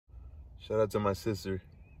Shout out to my sister.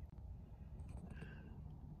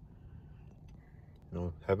 You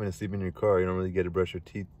know, having to sleep in your car, you don't really get to brush your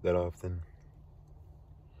teeth that often.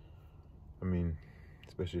 I mean,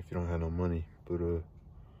 especially if you don't have no money. But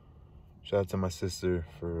shout out to my sister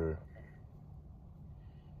for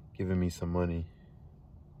giving me some money.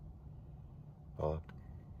 I'll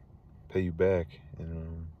pay you back.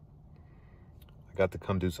 And I got to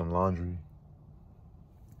come do some laundry.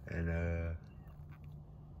 And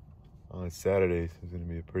on Saturday, it's gonna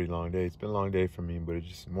be a pretty long day. It's been a long day for me, but it's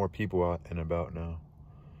just more people out and about now.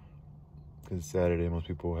 Because Saturday, most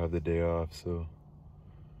people have the day off, so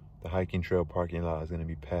the hiking trail parking lot is gonna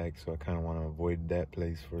be packed, so I kind of want to avoid that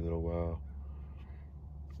place for a little while.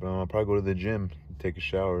 But I'll probably go to the gym, take a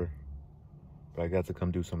shower. But I got to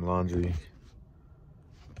come do some laundry,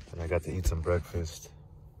 and I got to eat some breakfast.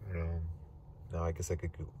 Now I guess I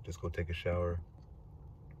could just go take a shower.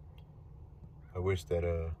 I wish that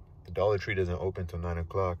the Dollar Tree doesn't open till 9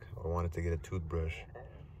 o'clock. I wanted to get a toothbrush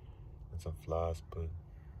and some floss, but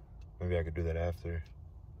maybe I could do that after.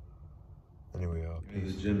 Anyway,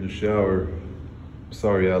 peace. The gym to shower.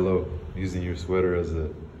 Sorry, Aloe, using your sweater as a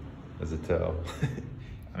towel.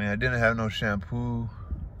 I mean, I didn't have no shampoo.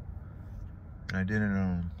 I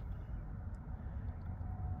didn't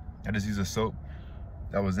I just used a soap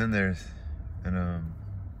that was in there, and I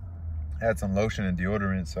had some lotion and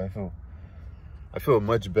deodorant, so I feel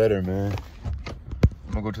much better, man.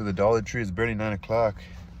 I'm gonna go to the Dollar Tree. It's barely 9 o'clock.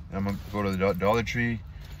 I'm gonna go to the Dollar Tree,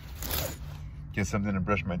 get something to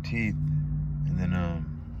brush my teeth, and then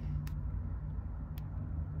I'm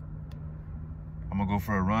gonna go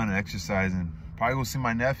for a run and exercise, and probably go see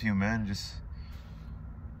my nephew, man. Just,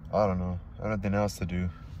 I don't know. I have nothing else to do.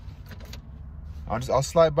 I'll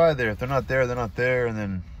slide by there. If they're not there, they're not there, and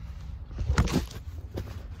then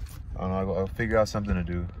I don't know. I'll figure out something to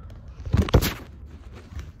do.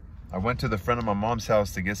 I went to the friend of my mom's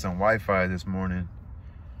house to get some Wi-Fi this morning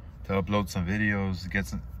to upload some videos,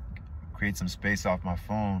 create some space off my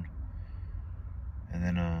phone. And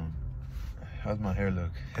then, how's my hair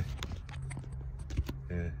look?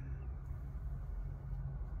 Yeah.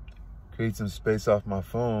 Create some space off my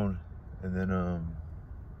phone, and then, and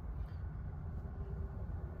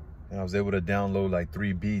I was able to download like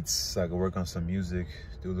 3 beats so I could work on some music,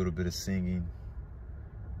 do a little bit of singing.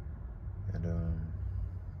 And,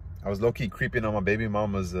 I was low-key creeping on my baby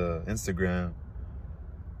mama's Instagram.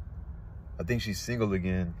 I think she's single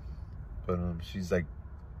again, but she's like,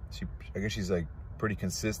 I guess she's like pretty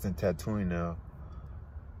consistent tattooing now.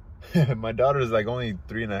 My daughter's like only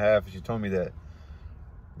 3.5. She told me that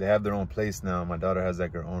they have their own place now. My daughter has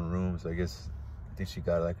like her own room, so I think she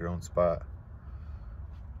got like her own spot.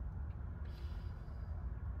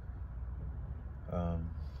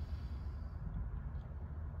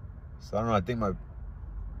 So I don't know.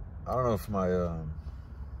 I don't know if my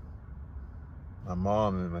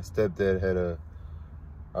mom and my stepdad had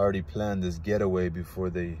already planned this getaway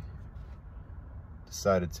before they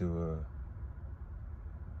decided to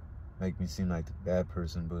make me seem like the bad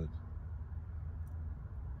person,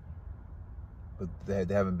 but they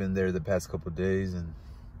haven't been there the past couple of days,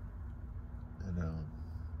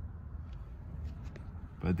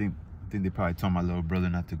 but I think they probably told my little brother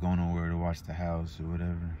not to go nowhere to watch the house or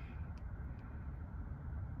whatever.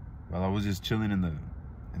 While I was just chilling in the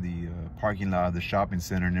parking lot of the shopping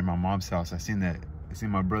center near my mom's house, I seen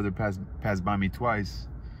my brother pass by me twice.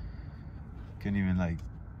 Couldn't even like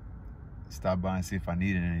stop by and see if I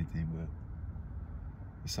needed anything, but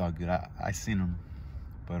it's all good. I seen him,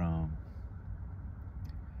 but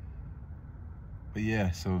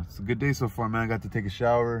yeah. So it's a good day so far, man. I got to take a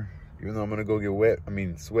shower, even though I'm gonna go get wet. I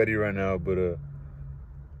mean, sweaty right now, but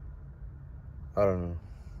I don't know.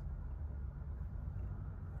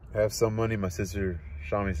 I have some money. My sister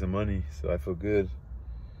shot me some money, so I feel good.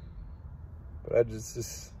 But I just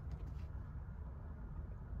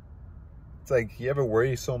it's like, you ever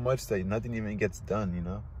worry so much that nothing even gets done, you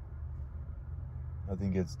know?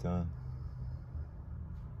 Nothing gets done.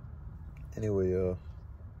 Anyway, it's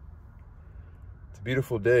a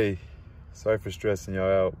beautiful day. Sorry for stressing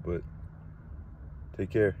y'all out, but take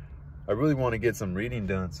care. I really want to get some reading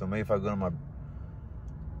done, so maybe if I go to my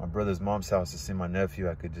brother's mom's house to see my nephew,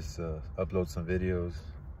 I could just upload some videos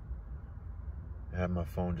and have my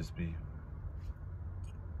phone just be.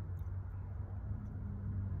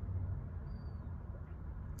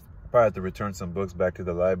 Probably have to return some books back to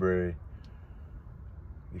the library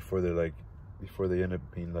before they end up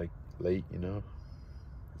being like late, you know?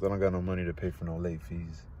 'Cause I don't got no money to pay for no late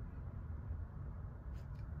fees.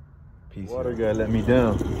 Peace. Water guy let me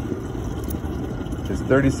down. It's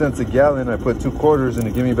 30 cents a gallon. I put 2 quarters and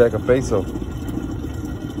it give me back a peso.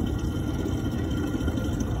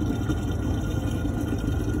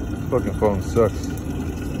 fucking phone sucks.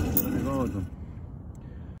 What's wrong with them?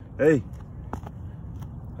 Hey.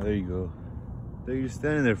 Oh, there you go. What are you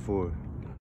standing there for?